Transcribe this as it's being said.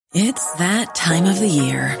It's that time of the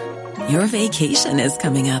year. Your vacation is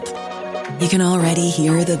coming up. You can already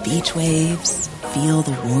hear the beach waves, feel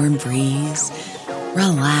the warm breeze,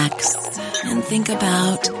 relax, and think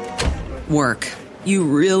about work. You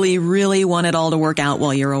really, really want it all to work out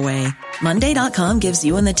while you're away. Monday.com gives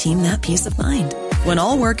you and the team that peace of mind. When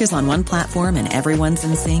all work is on one platform and everyone's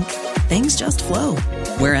in sync, things just flow.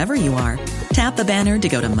 Wherever you are, tap the banner to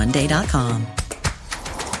go to Monday.com.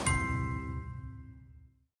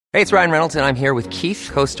 Hey, it's Ryan Reynolds, and I'm here with Keith,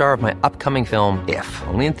 co-star of my upcoming film, If,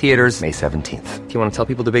 only in theaters May 17th. Do you want to tell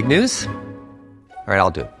people the big news? All right,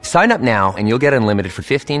 I'll do it. Sign up now and you'll get unlimited for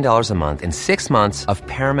 $15 a month and 6 months of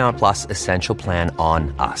Paramount Plus Essential Plan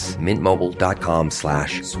on us.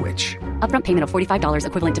 MintMobile.com/switch. Upfront payment of $45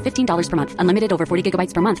 equivalent to $15 per month. Unlimited over 40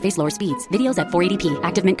 gigabytes per month. Face lower speeds. Videos at 480p.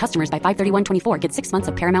 Active Mint customers by 531.24 get 6 months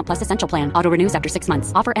of Paramount Plus Essential Plan. Auto renews after 6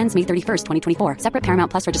 months. Offer ends May 31st, 2024. Separate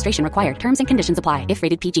Paramount Plus registration required. Terms and conditions apply if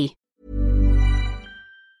rated PG.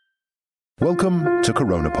 Welcome to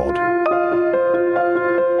CoronaPod.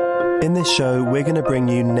 In this show, we're going to bring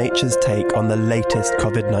you nature's take on the latest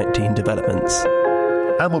COVID-19 developments.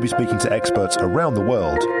 And we'll be speaking to experts around the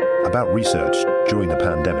world about research during the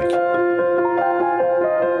pandemic.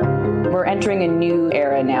 We're entering a new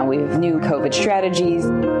era now. We have new COVID strategies.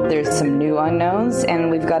 There's some new unknowns, and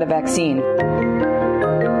we've got a vaccine.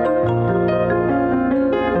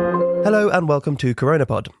 Hello and welcome to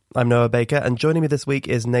CoronaPod. I'm Noah Baker, and joining me this week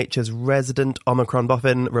is Nature's resident Omicron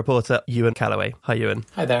boffin reporter, Ewan Callaway. Hi, Ewan.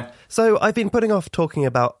 Hi there. So I've been putting off talking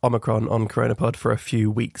about Omicron on CoronaPod for a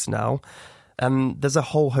few weeks now, and there's a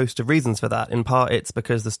whole host of reasons for that. In part, it's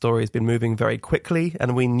because the story's been moving very quickly,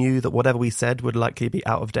 and we knew that whatever we said would likely be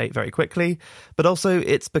out of date very quickly. But also,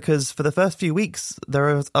 it's because for the first few weeks, there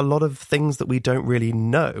are a lot of things that we don't really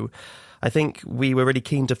know. I think we were really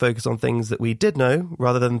keen to focus on things that we did know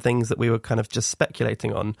rather than things that we were kind of just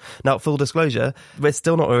speculating on. Now, full disclosure, we're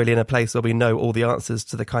still not really in a place where we know all the answers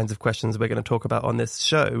to the kinds of questions we're going to talk about on this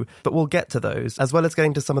show, but we'll get to those, as well as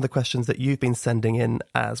getting to some of the questions that you've been sending in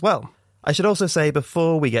as well. I should also say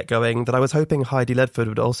before we get going that I was hoping Heidi Ledford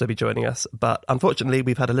would also be joining us, but unfortunately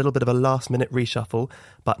we've had a little bit of a last-minute reshuffle,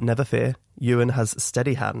 but never fear, Ewan has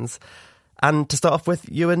steady hands. And to start off with,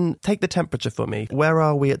 Ewan, take the temperature for me. Where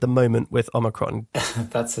are we at the moment with Omicron?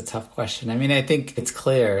 That's a tough question. I mean, I think it's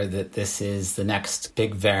clear that this is the next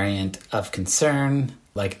big variant of concern,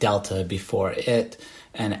 like Delta before it,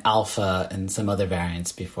 and Alpha and some other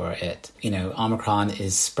variants before it. You know, Omicron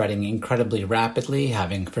is spreading incredibly rapidly,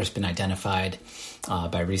 having first been identified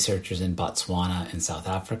by researchers in Botswana and South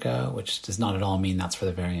Africa, which does not at all mean that's where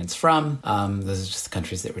the variant's from. Those are just the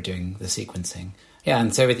countries that were doing the sequencing. Yeah,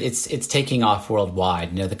 and so it's taking off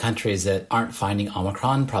worldwide. You know, the countries that aren't finding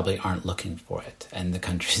Omicron probably aren't looking for it. And the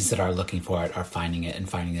countries that are looking for it are finding it and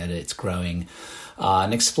finding that it's growing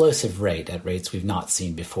an explosive rate at rates we've not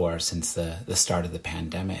seen before since the start of the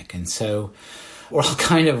pandemic. And so we're all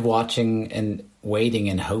kind of watching and waiting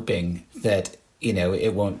and hoping that, you know,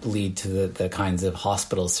 it won't lead to the kinds of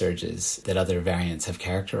hospital surges that other variants have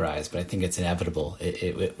characterized. But I think it's inevitable.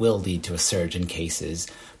 It will lead to a surge in cases,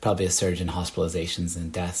 probably a surge in hospitalizations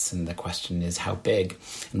and deaths. And the question is how big,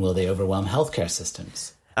 and will they overwhelm healthcare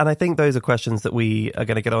systems? And I think those are questions that we are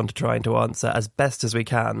going to get on to trying to answer as best as we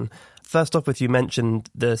can. First off, you mentioned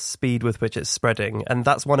the speed with which it's spreading, and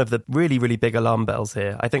that's one of the really, really big alarm bells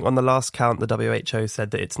here. I think on the last count, the WHO said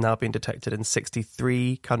that it's now been detected in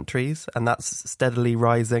 63 countries, and that's steadily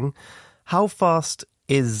rising. How fast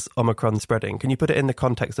is Omicron spreading? Can you put it in the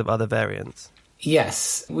context of other variants?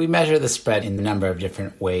 Yes, we measure the spread in a number of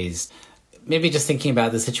different ways. Maybe just thinking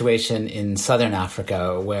about the situation in southern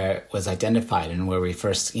Africa where it was identified and where we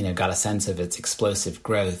first, got a sense of its explosive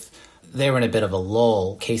growth. They were in a bit of a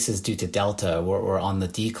lull. Cases due to Delta were on the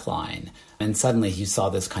decline. And suddenly you saw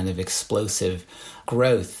this kind of explosive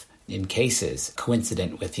growth in cases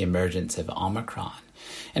coincident with the emergence of Omicron.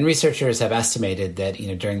 And researchers have estimated that,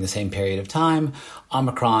 during the same period of time,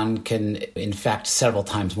 Omicron can infect several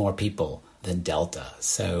times more people than Delta.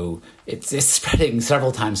 So it's spreading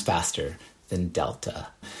several times faster than Delta.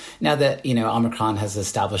 Now that, Omicron has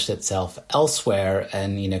established itself elsewhere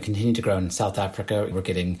and, continued to grow in South Africa, we're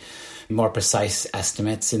getting more precise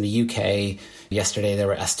estimates. In the UK, yesterday there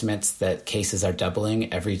were estimates that cases are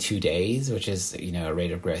doubling every 2 days, which is, a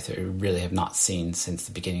rate of growth that we really have not seen since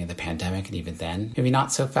the beginning of the pandemic. And even then, maybe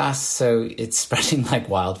not so fast. So it's spreading like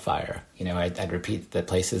wildfire. I'd repeat that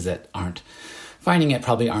places that aren't finding it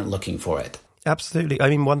probably aren't looking for it. Absolutely. I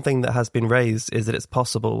mean, one thing that has been raised is that it's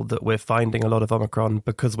possible that we're finding a lot of Omicron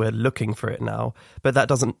because we're looking for it now. But that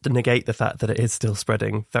doesn't negate the fact that it is still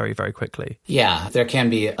spreading very, very quickly. Yeah, there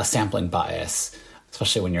can be a sampling bias.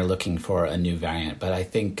 especially when you're looking for a new variant. But I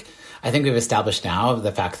think we've established now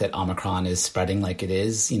the fact that Omicron is spreading like it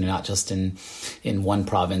is, not just in one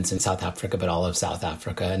province in South Africa, but all of South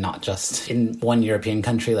Africa, not just in one European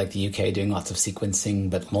country like the UK doing lots of sequencing,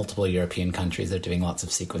 but multiple European countries are doing lots of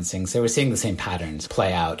sequencing. So we're seeing the same patterns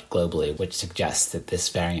play out globally, which suggests that this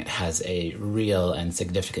variant has a real and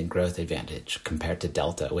significant growth advantage compared to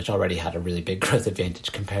Delta, which already had a really big growth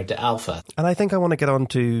advantage compared to Alpha. And I think I want to get on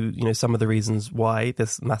to, some of the reasons why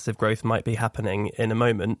this massive growth might be happening in a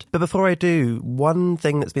moment. But before I do, one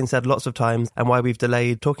thing that's been said lots of times and why we've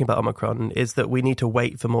delayed talking about Omicron is that we need to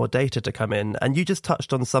wait for more data to come in. And you just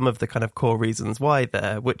touched on some of the kind of core reasons why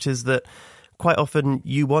there, which is that quite often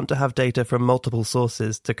you want to have data from multiple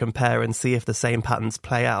sources to compare and see if the same patterns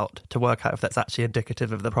play out, to work out if that's actually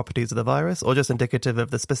indicative of the properties of the virus or just indicative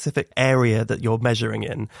of the specific area that you're measuring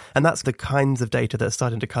in. And that's the kinds of data that are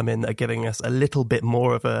starting to come in that are giving us a little bit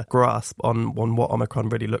more of a grasp on what Omicron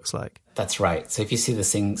really looks like. That's right. So if you see the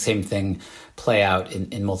same thing play out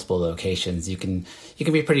in multiple locations, you can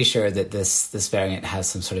be pretty sure that this variant has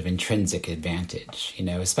some sort of intrinsic advantage,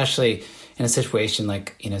 especially in a situation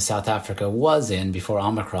like, South Africa was in before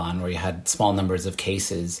Omicron, where you had small numbers of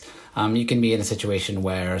cases. You can be in a situation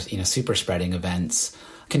where, super spreading events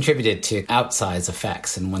contributed to outsized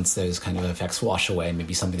effects. And once those kind of effects wash away,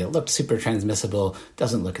 maybe something that looked super transmissible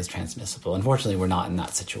doesn't look as transmissible. Unfortunately, we're not in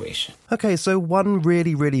that situation. Okay, so one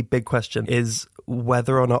really, really big question is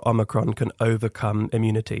whether or not Omicron can overcome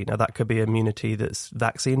immunity. Now, that could be immunity that's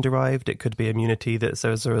vaccine-derived. It could be immunity that's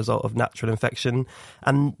as a result of natural infection.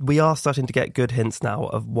 And we are starting to get good hints now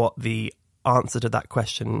of what the answer to that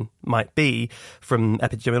question might be from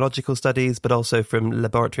epidemiological studies, but also from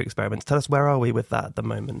laboratory experiments. Tell us, where are we with that at the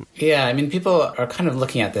moment? Yeah, people are kind of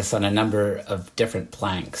looking at this on a number of different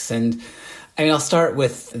planks. And I'll start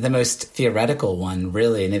with the most theoretical one,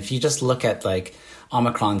 really. And if you just look at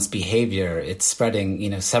Omicron's behavior, it's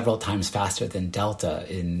spreading, several times faster than Delta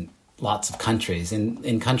in lots of countries,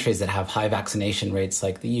 in countries that have high vaccination rates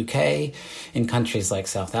like the UK, in countries like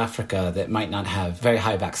South Africa that might not have very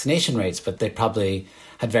high vaccination rates, but they probably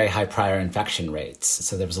had very high prior infection rates.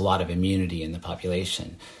 So there was a lot of immunity in the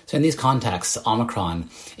population. So in these contexts, Omicron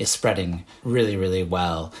is spreading really, really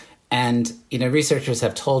well. And, researchers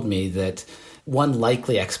have told me that one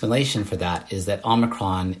likely explanation for that is that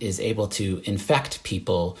Omicron is able to infect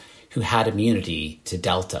people who had immunity to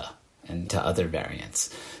Delta and to other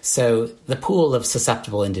variants. So the pool of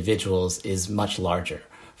susceptible individuals is much larger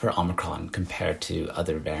for Omicron compared to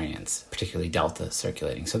other variants, particularly Delta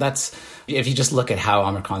circulating. So that's, if you just look at how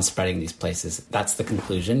Omicron's spreading these places, that's the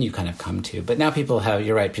conclusion you kind of come to. But now people have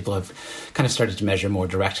kind of started to measure more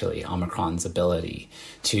directly Omicron's ability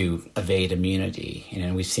to evade immunity.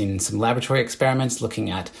 We've seen some laboratory experiments looking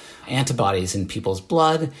at antibodies in people's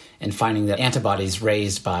blood and finding that antibodies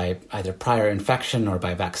raised by either prior infection or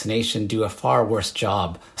by vaccination do a far worse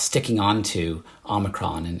job sticking onto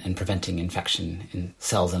Omicron and preventing infection in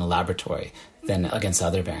cells in a laboratory than against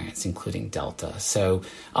other variants, including Delta. So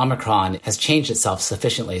Omicron has changed itself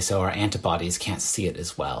sufficiently so our antibodies can't see it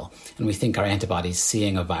as well. And we think our antibodies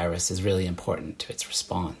seeing a virus is really important to its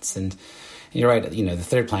response. And you're right, the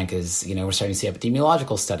third plank is, we're starting to see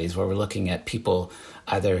epidemiological studies where we're looking at people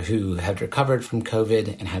either who had recovered from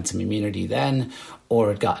COVID and had some immunity then, or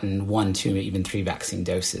had gotten 1, 2, even 3 vaccine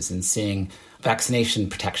doses, and seeing vaccination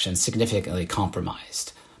protection significantly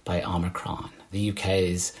compromised by Omicron. The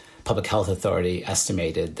UK's Public Health Authority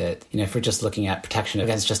estimated that, if we're just looking at protection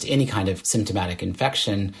against just any kind of symptomatic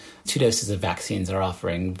infection, 2 doses of vaccines are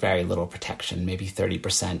offering very little protection, maybe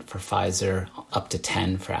 30% for Pfizer, up to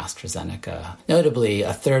 10% for AstraZeneca. Notably,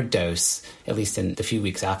 a third dose, at least in the few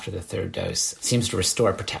weeks after the third dose, seems to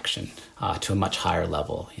restore protection to a much higher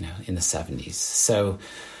level, in the 70s. So,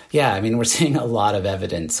 yeah, we're seeing a lot of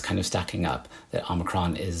evidence kind of stacking up that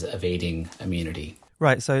Omicron is evading immunity.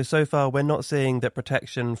 Right, so far we're not seeing that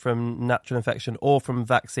protection from natural infection or from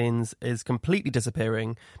vaccines is completely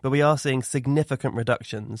disappearing, but we are seeing significant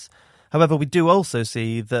reductions. However, we do also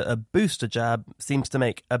see that a booster jab seems to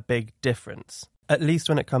make a big difference, at least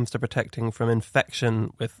when it comes to protecting from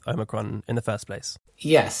infection with Omicron in the first place.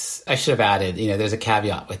 Yes, I should have added, there's a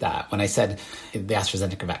caveat with that. When I said the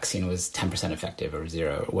AstraZeneca vaccine was 10% effective or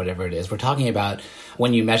 0 or whatever it is, we're talking about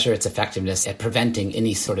when you measure its effectiveness at preventing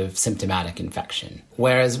any sort of symptomatic infection.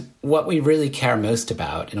 Whereas what we really care most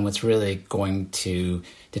about and what's really going to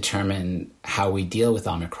determine how we deal with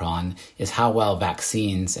Omicron is how well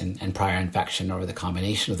vaccines and prior infection, or the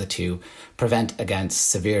combination of the two, prevent against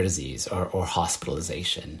severe disease or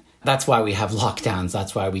hospitalization. That's why we have lockdowns.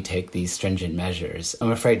 That's why we take these stringent measures.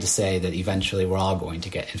 I'm afraid to say that eventually we're all going to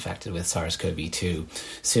get infected with SARS-CoV-2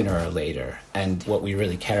 sooner or later. And what we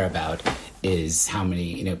really care about is how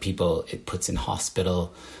many, people it puts in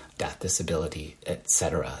hospital, death, disability,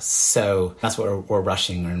 etc. So that's what we're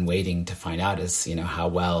rushing and waiting to find out is, how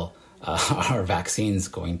well our vaccine's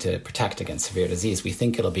going to protect against severe disease. We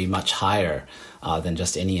think it'll be much higher than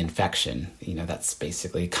just any infection. That's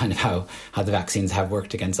basically kind of how the vaccines have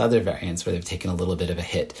worked against other variants, where they've taken a little bit of a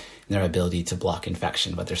hit in their ability to block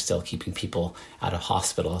infection, but they're still keeping people out of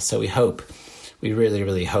hospital. So we really,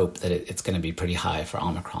 really hope that it's going to be pretty high for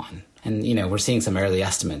Omicron. And, we're seeing some early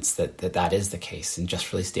estimates that is the case, and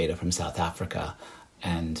just released data from South Africa.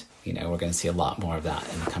 And, we're going to see a lot more of that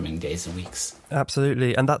in the coming days and weeks.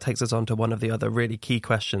 Absolutely. And that takes us on to one of the other really key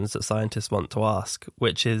questions that scientists want to ask,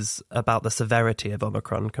 which is about the severity of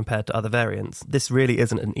Omicron compared to other variants. This really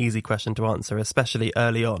isn't an easy question to answer, especially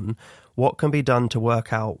early on. What can be done to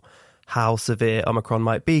work out how severe Omicron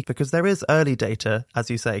might be? Because there is early data, as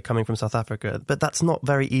you say, coming from South Africa, but that's not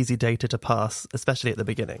very easy data to pass, especially at the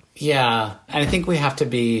beginning. Yeah, and I think we have to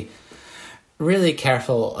be really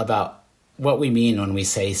careful about what we mean when we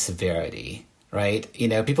say severity, right?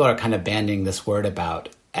 People are kind of bandying this word about,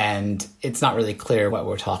 and it's not really clear what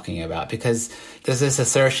we're talking about, because there's this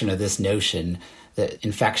assertion of this notion that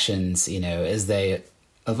infections, as they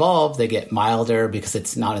evolve, they get milder because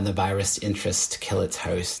it's not in the virus' interest to kill its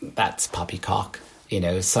host. That's poppycock.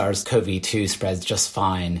 SARS-CoV-2 spreads just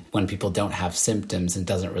fine when people don't have symptoms, and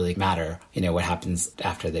doesn't really matter, what happens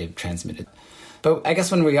after they've transmitted. But I guess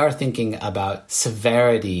when we are thinking about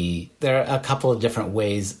severity, there are a couple of different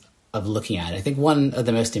ways of looking at it. I think one of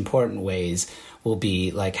the most important ways will be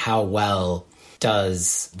like, how well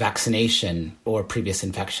does vaccination or previous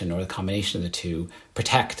infection, or the combination of the two,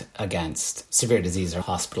 protect against severe disease or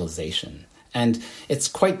hospitalization? And it's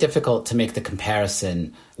quite difficult to make the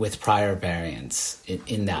comparison with prior variants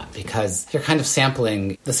in that, because you're kind of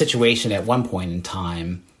sampling the situation at one point in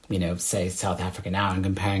time, say South Africa now, and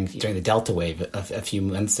comparing during the Delta wave a few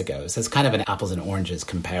months ago. So it's kind of an apples and oranges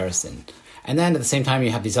comparison. And then at the same time,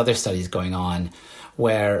 you have these other studies going on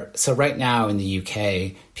so right now in the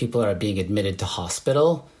UK, people are being admitted to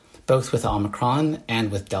hospital, both with Omicron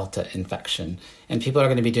and with Delta infection. And people are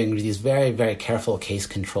going to be doing these very, very careful case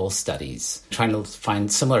control studies, trying to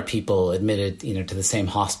find similar people admitted, to the same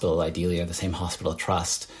hospital, ideally, or the same hospital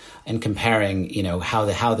trust, and comparing,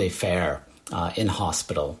 how they fare in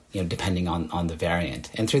hospital, depending on the variant.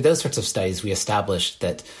 And through those sorts of studies, we established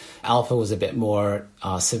that Alpha was a bit more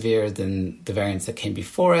severe than the variants that came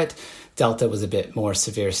before it. Delta was a bit more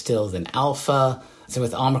severe still than Alpha. So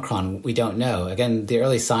with Omicron, we don't know. Again, the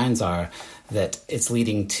early signs are that it's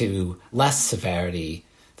leading to less severity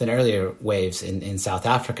than earlier waves in South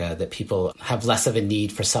Africa, that people have less of a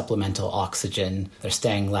need for supplemental oxygen. They're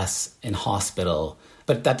staying less in hospital.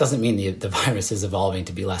 But that doesn't mean the virus is evolving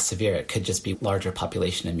to be less severe. It could just be larger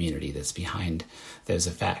population immunity that's behind those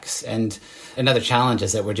effects. And another challenge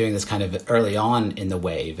is that we're doing this kind of early on in the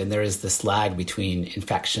wave, and there is this lag between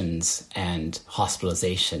infections and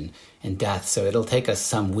hospitalization and death. So it'll take us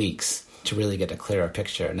some weeks to really get a clearer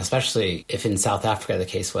picture. And especially if in South Africa the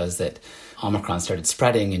case was that Omicron started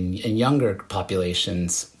spreading in younger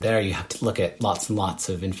populations, there you have to look at lots and lots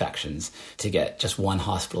of infections to get just one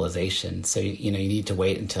hospitalization. So, you need to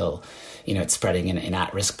wait until, it's spreading in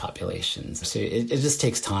at-risk populations. So it just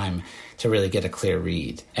takes time to really get a clear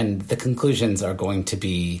read. And the conclusions are going to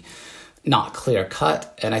be not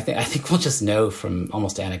clear-cut. And I think we'll just know from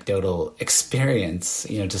almost anecdotal experience,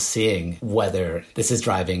 just seeing whether this is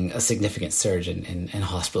driving a significant surge in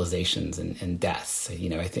hospitalizations and deaths.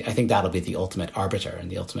 I think that'll be the ultimate arbiter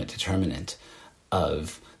and the ultimate determinant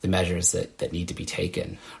of the measures that need to be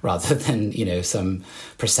taken, rather than, some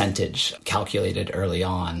percentage calculated early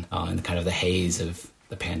on in kind of the haze of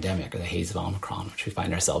the pandemic, or the haze of Omicron, which we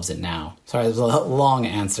find ourselves in now. Sorry, there's a long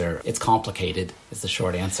answer. It's complicated, is the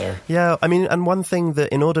short answer. Yeah, and one thing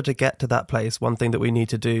that, in order to get to that place, one thing that we need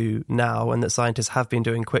to do now, and that scientists have been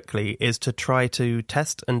doing quickly, is to try to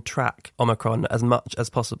test and track Omicron as much as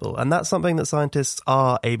possible. And that's something that scientists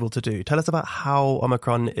are able to do. Tell us about how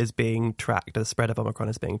Omicron is being tracked, the spread of Omicron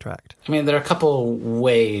is being tracked. There are a couple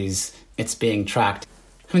ways it's being tracked.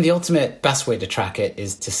 The ultimate best way to track it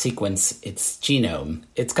is to sequence its genome.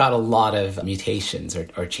 It's got a lot of mutations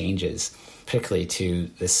or changes, particularly to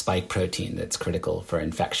the spike protein that's critical for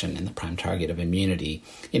infection and the prime target of immunity.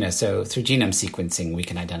 So through genome sequencing, we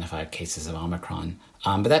can identify cases of Omicron.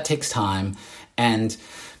 But that takes time. And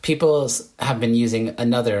people have been using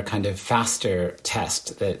another kind of faster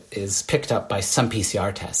test that is picked up by some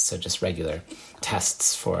PCR tests, so just regular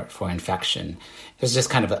tests for infection. There's just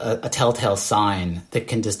kind of a telltale sign that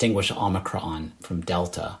can distinguish Omicron from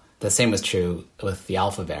Delta. The same was true with the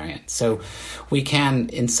Alpha variant. So we can,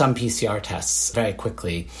 in some PCR tests, very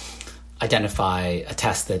quickly identify a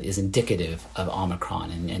test that is indicative of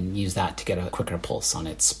Omicron and use that to get a quicker pulse on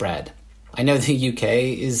its spread. I know the UK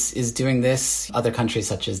is doing this. Other countries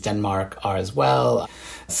such as Denmark are as well.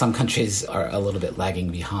 Some countries are a little bit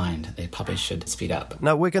lagging behind. They probably should speed up.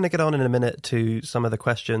 Now, we're going to get on in a minute to some of the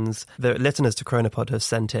questions that listeners to Coronapod have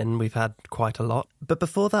sent in. We've had quite a lot. But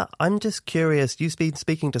before that, I'm just curious, you've been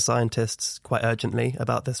speaking to scientists quite urgently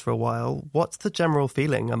about this for a while. What's the general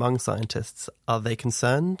feeling among scientists? Are they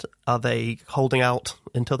concerned? Are they holding out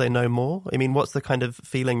until they know more? I mean, what's the kind of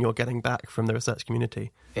feeling you're getting back from the research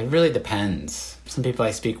community? It really depends. Some people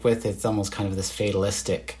I speak with, it's almost kind of this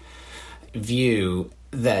fatalistic view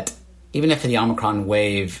that even if in the Omicron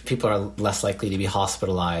wave, people are less likely to be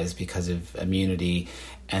hospitalized because of immunity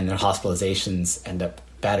and their hospitalizations end up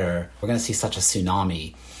better, we're going to see such a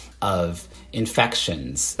tsunami of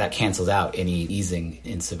infections that cancels out any easing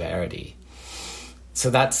in severity. So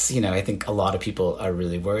that's, I think a lot of people are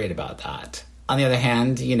really worried about that. On the other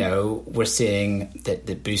hand, we're seeing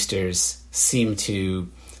that boosters seem to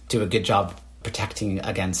do a good job protecting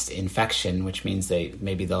against infection, which means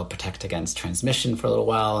they'll protect against transmission for a little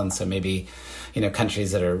while. And so maybe,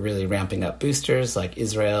 countries that are really ramping up boosters like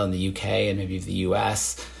Israel and the UK and maybe the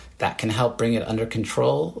US, that can help bring it under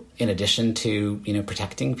control in addition to,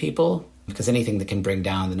 protecting people, because anything that can bring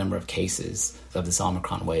down the number of cases of this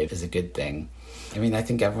Omicron wave is a good thing. I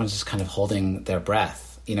think everyone's just kind of holding their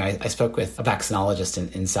breath. I spoke with a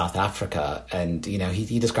vaccinologist in South Africa, and,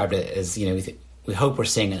 he described it as, we hope we're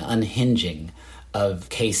seeing an unhinging of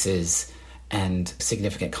cases and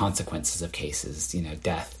significant consequences of cases,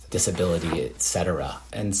 death, disability, etc.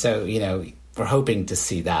 And so, we're hoping to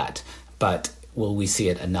see that, but will we see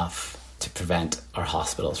it enough to prevent our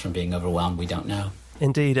hospitals from being overwhelmed? We don't know.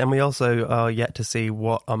 Indeed, and we also are yet to see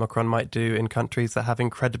what Omicron might do in countries that have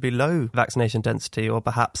incredibly low vaccination density, or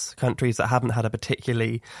perhaps countries that haven't had a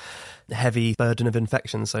particularly heavy burden of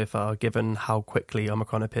infection so far, given how quickly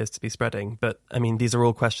Omicron appears to be spreading. But, these are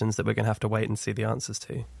all questions that we're going to have to wait and see the answers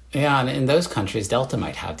to. Yeah, and in those countries, Delta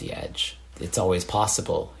might have the edge. It's always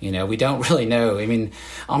possible. We don't really know.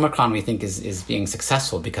 Omicron, we think, is being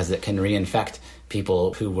successful because it can reinfect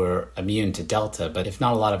people who were immune to Delta. But if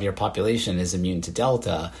not a lot of your population is immune to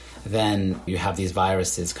Delta, then you have these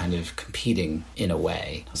viruses kind of competing in a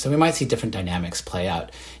way. So we might see different dynamics play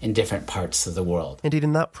out in different parts of the world. Indeed,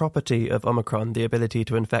 in that property of Omicron, the ability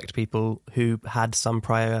to infect people who had some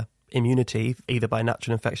prior immunity, either by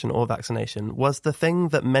natural infection or vaccination, was the thing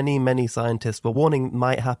that many, many scientists were warning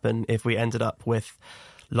might happen if we ended up with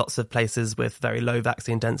lots of places with very low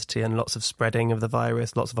vaccine density and lots of spreading of the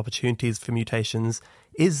virus, lots of opportunities for mutations.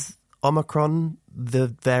 Is Omicron the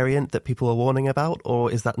variant that people are warning about, or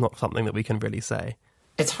is that not something that we can really say?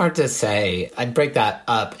 It's hard to say. I'd break that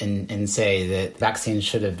up and say that vaccines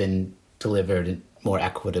should have been delivered more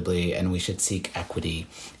equitably, and we should seek equity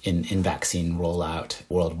in vaccine rollout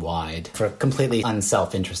worldwide for completely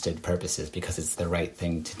unself-interested purposes, because it's the right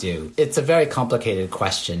thing to do. It's a very complicated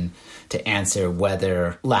question to answer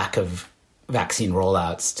whether lack of vaccine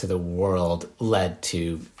rollouts to the world led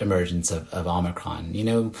to emergence of Omicron.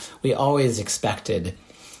 We always expected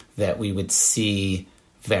that we would see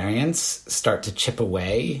variants start to chip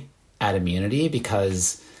away at immunity,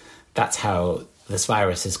 because that's how this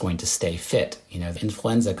virus is going to stay fit.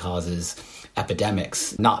 Influenza causes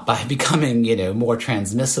epidemics, not by becoming, more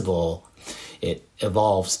transmissible. It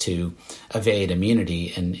evolves to evade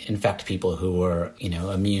immunity and infect people who were,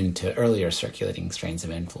 immune to earlier circulating strains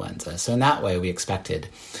of influenza. So in that way, we expected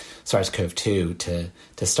SARS-CoV-2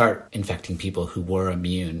 to start infecting people who were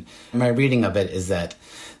immune. My reading of it is that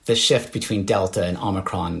the shift between Delta and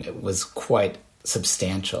Omicron was quite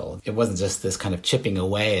substantial. It wasn't just this kind of chipping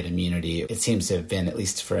away at immunity. It seems to have been, at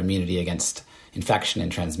least for immunity against infection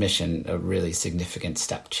and transmission, a really significant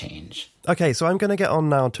step change. Okay, so I'm going to get on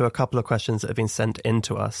now to a couple of questions that have been sent in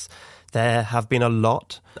to us. There have been a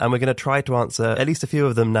lot, and we're going to try to answer at least a few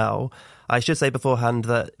of them now. I should say beforehand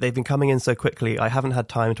that they've been coming in so quickly, I haven't had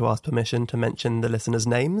time to ask permission to mention the listeners'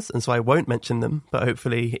 names, and so I won't mention them, but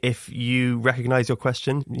hopefully if you recognise your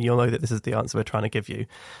question, you'll know that this is the answer we're trying to give you.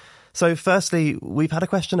 So firstly, we've had a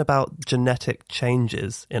question about genetic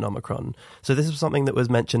changes in Omicron. So this is something that was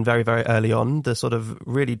mentioned very, very early on, the sort of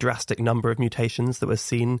really drastic number of mutations that were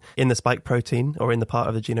seen in the spike protein or in the part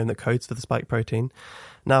of the genome that codes for the spike protein.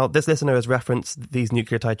 Now, this listener has referenced these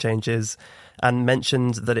nucleotide changes and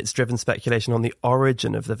mentioned that it's driven speculation on the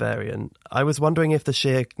origin of the variant. I was wondering if the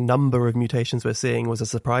sheer number of mutations we're seeing was a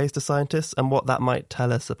surprise to scientists and what that might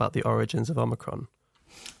tell us about the origins of Omicron.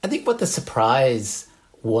 I think what the surprise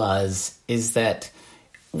is that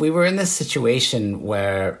we were in this situation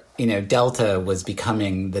where, Delta was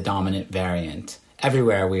becoming the dominant variant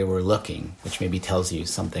everywhere we were looking, which maybe tells you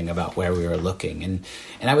something about where we were looking. And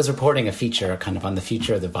I was reporting a feature kind of on the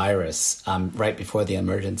future of the virus right before the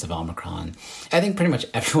emergence of Omicron. I think pretty much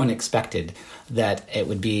everyone expected that it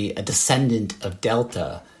would be a descendant of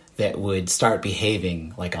Delta that would start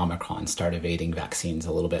behaving like Omicron, start evading vaccines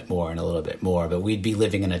a little bit more and a little bit more, but we'd be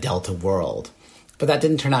living in a Delta world. But that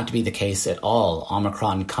didn't turn out to be the case at all.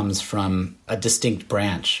 Omicron comes from a distinct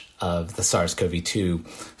branch of the SARS-CoV-2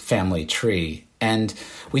 family tree. And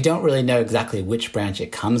we don't really know exactly which branch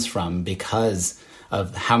it comes from because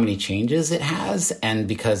of how many changes it has and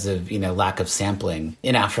because of, lack of sampling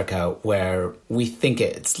in Africa, where we think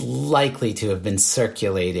it's likely to have been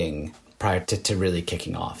circulating prior to really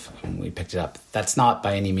kicking off when we picked it up. That's not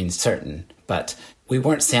by any means certain, but we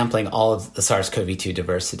weren't sampling all of the SARS-CoV-2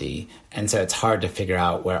 diversity, and so it's hard to figure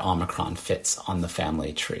out where Omicron fits on the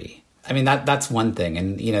family tree. I mean, that's one thing.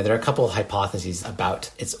 And, there are a couple of hypotheses about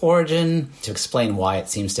its origin to explain why it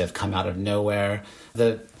seems to have come out of nowhere.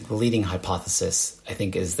 The leading hypothesis, I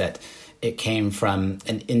think, is that it came from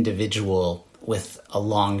an individual with a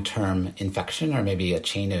long-term infection or maybe a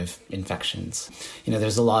chain of infections.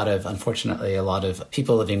 There's unfortunately, a lot of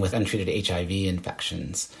people living with untreated HIV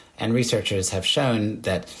infections. And researchers have shown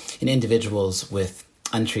that in individuals with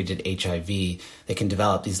untreated HIV, they can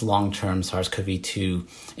develop these long-term SARS-CoV-2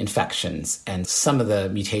 infections. And some of the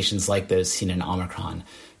mutations like those seen in Omicron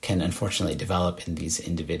can unfortunately develop in these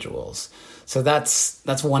individuals. So that's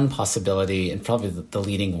one possibility, and probably the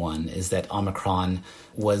leading one is that Omicron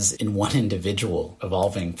was in one individual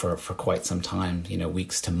evolving for quite some time,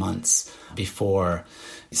 weeks to months, before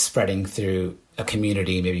spreading through a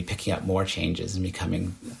community, maybe picking up more changes and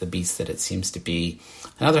becoming the beast that it seems to be.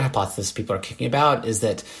 Another hypothesis people are kicking about is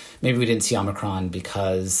that maybe we didn't see Omicron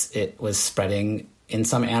because it was spreading in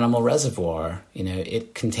some animal reservoir.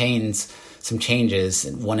 It contains some changes,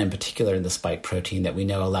 one in particular in the spike protein that we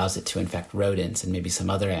know allows it to infect rodents and maybe some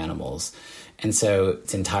other animals. And so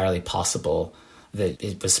it's entirely possible that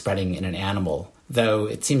it was spreading in an animal, though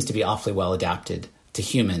it seems to be awfully well adapted to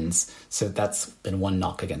humans. So that's been one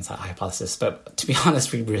knock against that hypothesis. But to be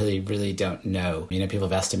honest, we really, really don't know. People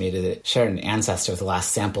have estimated it shared an ancestor with the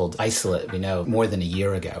last sampled isolate we know more than a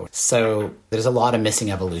year ago. So there's a lot of missing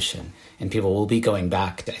evolution, and people will be going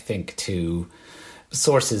back, I think, to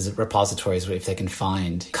sources, repositories, where if they can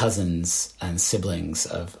find cousins and siblings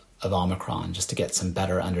of Omicron, just to get some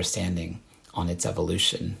better understanding on its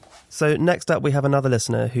evolution. So next up, we have another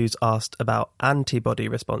listener who's asked about antibody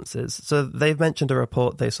responses. So they've mentioned a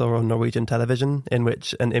report they saw on Norwegian television in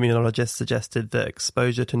which an immunologist suggested that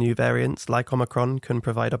exposure to new variants like Omicron can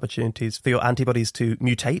provide opportunities for your antibodies to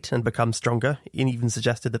mutate and become stronger. He even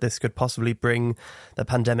suggested that this could possibly bring the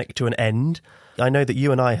pandemic to an end. I know that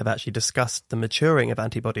you and I have actually discussed the maturing of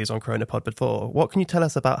antibodies on CoronaPod before. What can you tell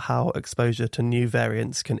us about how exposure to new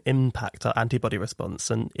variants can impact our antibody response?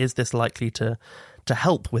 And is this likely to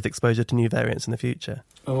help with exposure to new variants in the future?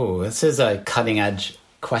 Oh, this is a cutting-edge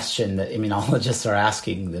question that immunologists are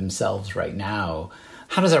asking themselves right now.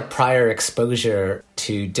 How does our prior exposure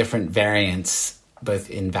to different variants, both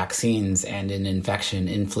in vaccines and in infection,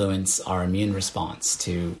 influence our immune response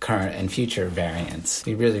to current and future variants?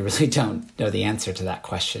 We really, really don't know the answer to that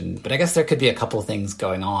question. But I guess there could be a couple of things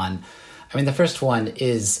going on. I mean, the first one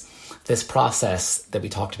is this process that we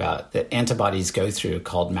talked about that antibodies go through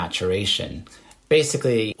called maturation.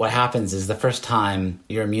 Basically, what happens is the first time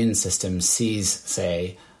your immune system sees,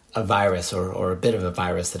 say, a virus or a bit of a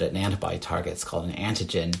virus that an antibody targets called an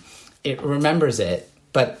antigen, it remembers it,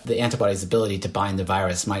 but the antibody's ability to bind the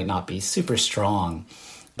virus might not be super strong.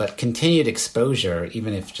 But continued exposure,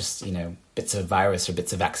 even if just, bits of virus or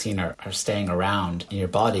bits of vaccine are staying around in your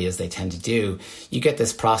body, as they tend to do, you get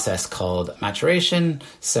this process called maturation.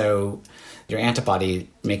 So your antibody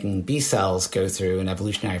making B cells go through an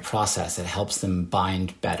evolutionary process that helps them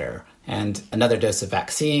bind better. And another dose of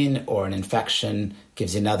vaccine or an infection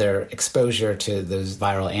gives you another exposure to those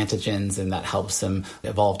viral antigens, and that helps them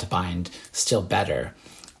evolve to bind still better.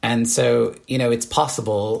 And so, it's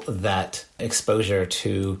possible that exposure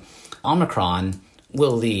to Omicron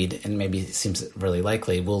will lead, and maybe seems really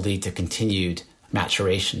likely, will lead to continued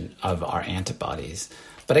maturation of our antibodies.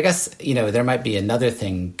 But I guess, there might be another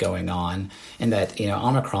thing going on in that,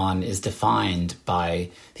 Omicron is defined by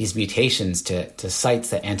these mutations to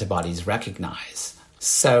sites that antibodies recognize.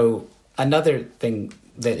 So another thing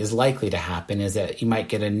that is likely to happen is that you might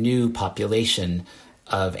get a new population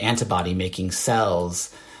of antibody-making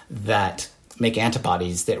cells that make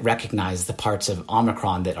antibodies that recognize the parts of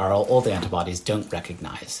Omicron that our old antibodies don't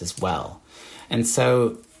recognize as well. And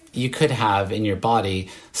so you could have in your body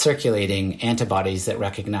circulating antibodies that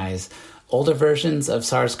recognize older versions of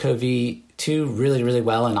SARS-CoV-2 really, really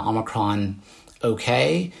well and Omicron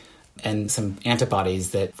okay, and some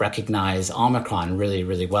antibodies that recognize Omicron really,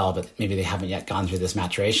 really well, but maybe they haven't yet gone through this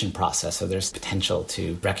maturation process, so there's potential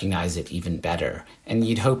to recognize it even better. And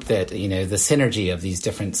you'd hope that, the synergy of these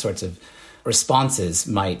different sorts of responses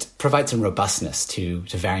might provide some robustness to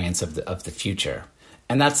variants of the future.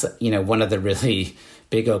 And that's, one of the really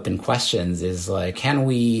big open questions is like, can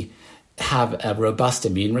we have a robust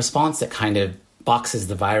immune response that kind of boxes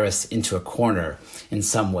the virus into a corner in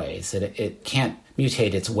some ways, that it can't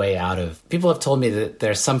mutate its way out of? People have told me that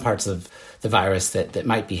there are some parts of the virus that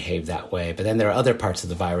might behave that way, but then there are other parts of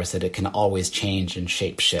the virus that it can always change and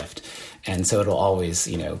shape shift. And so it'll always,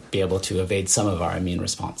 be able to evade some of our immune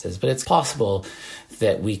responses. But it's possible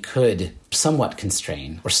that we could somewhat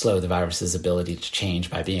constrain or slow the virus's ability to change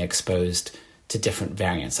by being exposed to different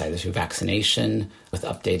variants, either through vaccination, with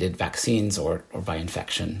updated vaccines, or by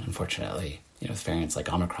infection, unfortunately, with variants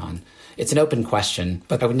like Omicron. It's an open question,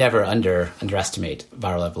 but I would never underestimate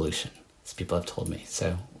viral evolution, as people have told me.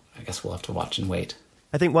 So I guess we'll have to watch and wait.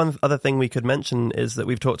 I think one other thing we could mention is that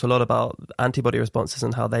we've talked a lot about antibody responses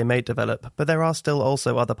and how they may develop, but there are still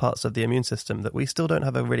also other parts of the immune system that we still don't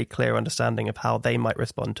have a really clear understanding of how they might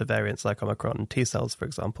respond to variants like Omicron, T cells, for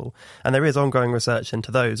example. And there is ongoing research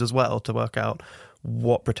into those as well to work out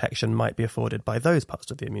what protection might be afforded by those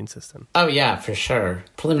parts of the immune system. Oh, yeah, for sure.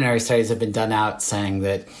 Preliminary studies have been done out saying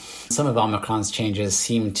that some of Omicron's changes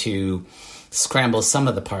seem to scramble some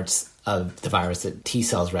of the parts of the virus that T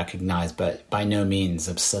cells recognize, but by no means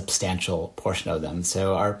a substantial portion of them.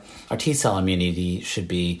 So our T cell immunity should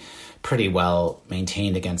be pretty well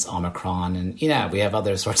maintained against Omicron. And, we have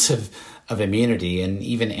other sorts of immunity, and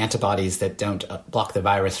even antibodies that don't block the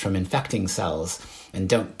virus from infecting cells and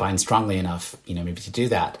don't bind strongly enough, maybe to do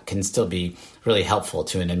that, can still be really helpful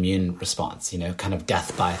to an immune response, kind of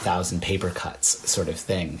death by 1,000 paper cuts sort of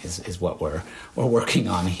thing is what we're working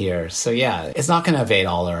on here. So yeah, it's not going to evade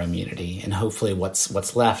all our immunity, and hopefully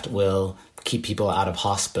what's left will keep people out of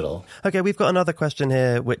hospital. Okay, we've got another question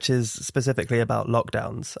here, which is specifically about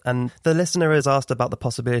lockdowns. And the listener has asked about the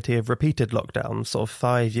possibility of repeated lockdowns, sort of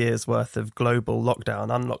 5 years worth of global lockdown,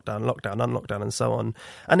 unlockdown, lockdown, unlockdown, and so on.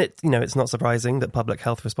 And it's not surprising that public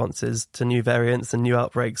health responses to new variants and new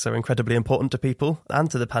outbreaks are incredibly important to people and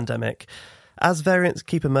to the pandemic. As variants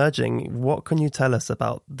keep emerging, what can you tell us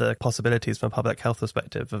about the possibilities from a public health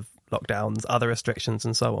perspective of lockdowns, other restrictions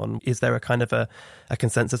and so on? Is there a kind of a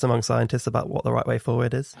consensus among scientists about what the right way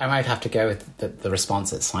forward is? I might have to go with the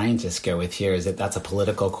response that scientists go with here, is that that's a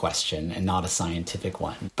political question and not a scientific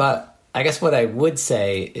one. But I guess what I would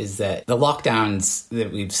say is that the lockdowns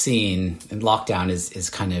that we've seen, and lockdown is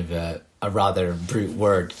kind of a rather brute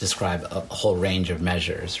word to describe a whole range of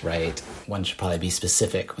measures, right? One should probably be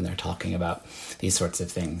specific when they're talking about these sorts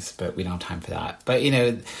of things, but we don't have time for that. But,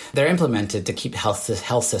 they're implemented to keep health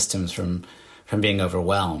systems from being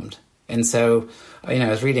overwhelmed. And so, I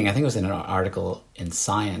was reading, I think it was in an article in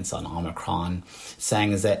Science on Omicron,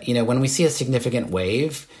 saying is that, when we see a significant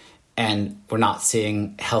wave and we're not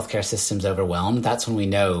seeing healthcare systems overwhelmed, that's when we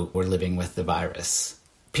know we're living with the virus.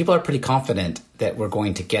 People are pretty confident that we're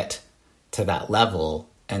going to get to that level,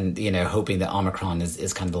 and hoping that Omicron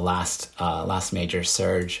is kind of the last major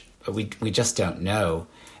surge, but we just don't know.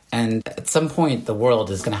 And at some point, the world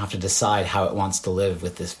is going to have to decide how it wants to live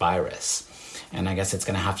with this virus. And I guess it's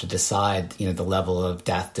going to have to decide, the level of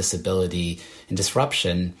death, disability, and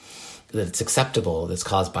disruption that's acceptable that's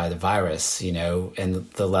caused by the virus, and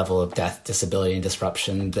the level of death, disability, and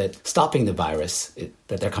disruption that stopping the virus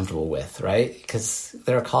that they're comfortable with, right? Because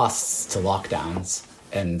there are costs to lockdowns.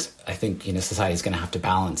 And I think, society is going to have to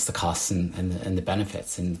balance the costs and the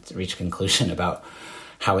benefits and reach a conclusion about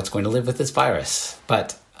how it's going to live with this virus.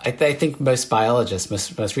 But I think most biologists,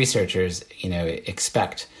 most researchers,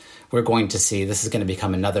 expect we're going to see this is going to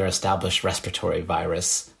become another established respiratory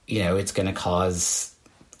virus. It's going to cause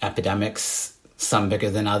epidemics, some bigger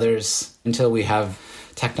than others, until we have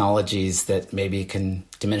technologies that maybe can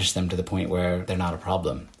diminish them to the point where they're not a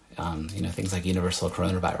problem. things like universal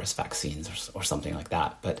coronavirus vaccines or something like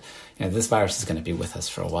that. But this virus is going to be with us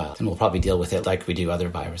for a while, and we'll probably deal with it like we do other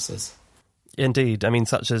viruses. Indeed. I mean,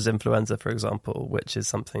 such as influenza, for example, which is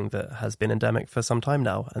something that has been endemic for some time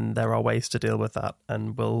now, and there are ways to deal with that,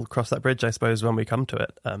 and we'll cross that bridge, I suppose, when we come to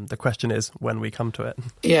it. The question is when we come to it.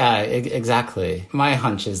 Yeah, exactly. My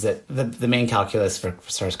hunch is that the main calculus for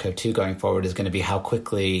SARS-CoV-2 going forward is going to be how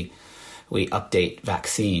quickly we update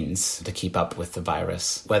vaccines to keep up with the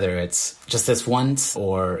virus, whether it's just this once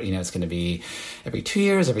or, it's going to be every 2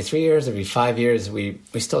 years, every 3 years, every 5 years. We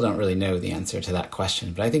still don't really know the answer to that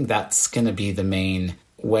question. But I think that's going to be the main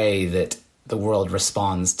way that the world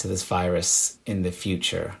responds to this virus in the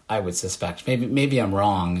future, I would suspect. Maybe I'm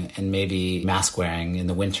wrong, and maybe mask wearing in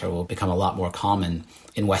the winter will become a lot more common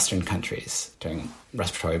in Western countries during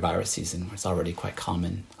respiratory virus season, where it's already quite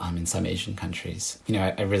common in some Asian countries.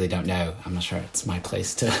 I really don't know. I'm not sure it's my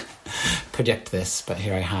place to predict this, but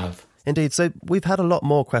here I have. Indeed. So we've had a lot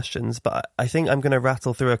more questions, but I think I'm going to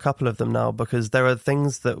rattle through a couple of them now because there are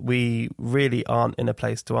things that we really aren't in a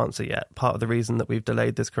place to answer yet. Part of the reason that we've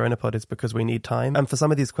delayed this Coronapod is because we need time. And for some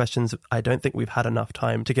of these questions, I don't think we've had enough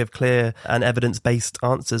time to give clear and evidence-based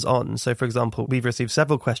answers on. So, for example, we've received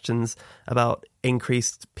several questions about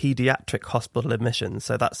increased pediatric hospital admissions.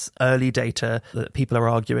 So that's early data that people are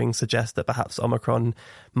arguing suggests that perhaps Omicron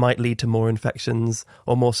might lead to more infections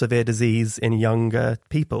or more severe disease in younger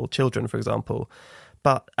people, children, for example.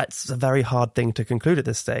 But it's a very hard thing to conclude at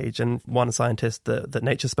this stage. And one scientist that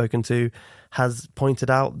Nature's spoken to has pointed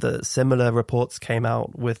out that similar reports came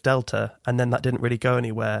out with Delta, and then that didn't really go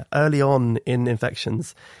anywhere. Early on in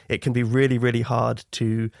infections, it can be really, really hard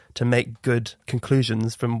to make good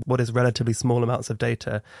conclusions from what is relatively small amounts of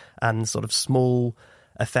data, and sort of small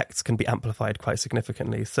effects can be amplified quite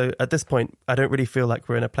significantly. So at this point, I don't really feel like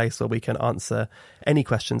we're in a place where we can answer any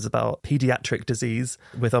questions about pediatric disease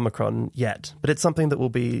with Omicron yet. But it's something that will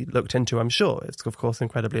be looked into, I'm sure. It's, of course,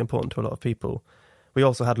 incredibly important to a lot of people. We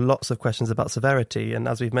also had lots of questions about severity. And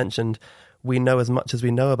as we've mentioned, we know as much as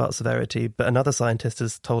we know about severity. But another scientist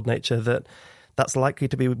has told Nature that that's likely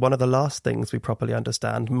to be one of the last things we properly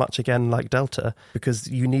understand, much again like Delta, because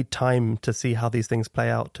you need time to see how these things play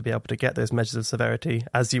out to be able to get those measures of severity,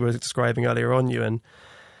 as you were describing earlier on, Ewan.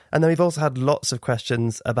 And then we've also had lots of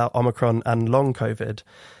questions about Omicron and long COVID.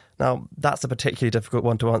 Now, that's a particularly difficult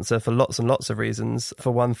one to answer for lots and lots of reasons.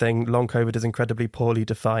 For one thing, long COVID is incredibly poorly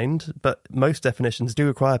defined, but most definitions do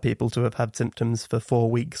require people to have had symptoms for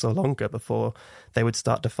 4 weeks or longer before they would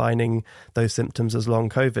start defining those symptoms as long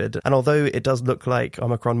COVID. And although it does look like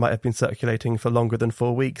Omicron might have been circulating for longer than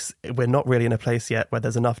 4 weeks, we're not really in a place yet where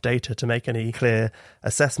there's enough data to make any clear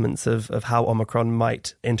assessments of how Omicron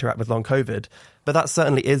might interact with long COVID. But that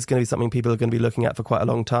certainly is going to be something people are going to be looking at for quite a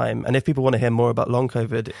long time. And if people want to hear more about long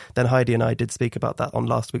COVID, then Heidi and I did speak about that on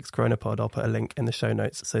last week's Coronapod. I'll put a link in the show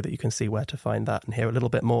notes so that you can see where to find that and hear a little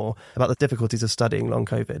bit more about the difficulties of studying long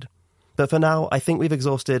COVID. But for now, I think we've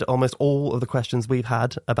exhausted almost all of the questions we've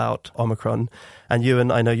had about Omicron.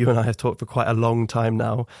 And I know you and I have talked for quite a long time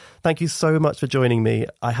now. Thank you so much for joining me.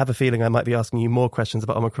 I have a feeling I might be asking you more questions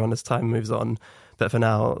about Omicron as time moves on. But for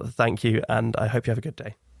now, thank you, and I hope you have a good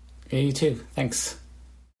day. Yeah, you too. Thanks.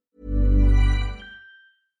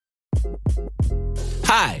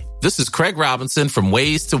 Hi, this is Craig Robinson from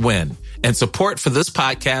Ways to Win, and support for this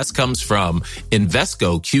podcast comes from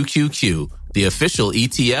Invesco QQQ, the official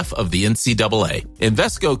ETF of the NCAA.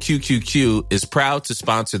 Invesco QQQ is proud to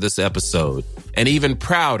sponsor this episode, and even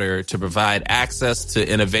prouder to provide access to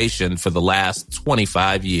innovation for the last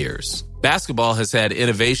 25 years. Basketball has had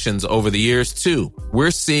innovations over the years, too.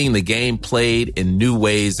 We're seeing the game played in new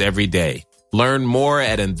ways every day. Learn more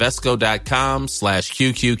at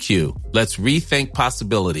Invesco.com/QQQ. Let's rethink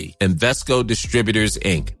possibility. Invesco Distributors,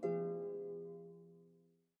 Inc.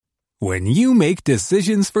 When you make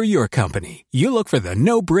decisions for your company, you look for the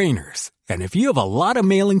no-brainers. And if you have a lot of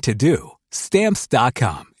mailing to do,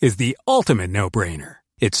 Stamps.com is the ultimate no-brainer.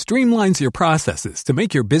 It streamlines your processes to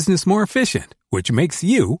make your business more efficient, which makes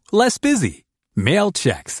you less busy. Mail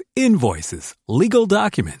checks, invoices, legal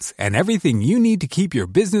documents, and everything you need to keep your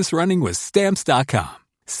business running with Stamps.com.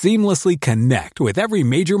 Seamlessly connect with every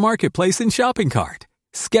major marketplace and shopping cart.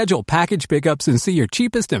 Schedule package pickups and see your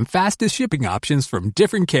cheapest and fastest shipping options from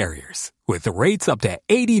different carriers, with rates up to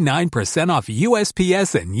 89% off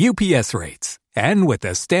USPS and UPS rates. And with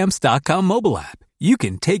the Stamps.com mobile app, you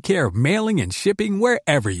can take care of mailing and shipping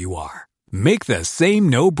wherever you are. Make the same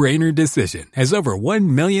no-brainer decision as over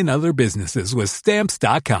 1 million other businesses with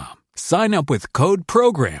Stamps.com. Sign up with code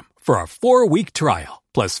PROGRAM for a 4-week trial,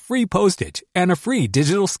 plus free postage and a free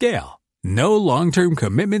digital scale. No long-term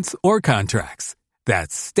commitments or contracts.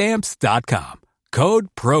 That's Stamps.com.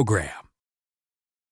 Code PROGRAM.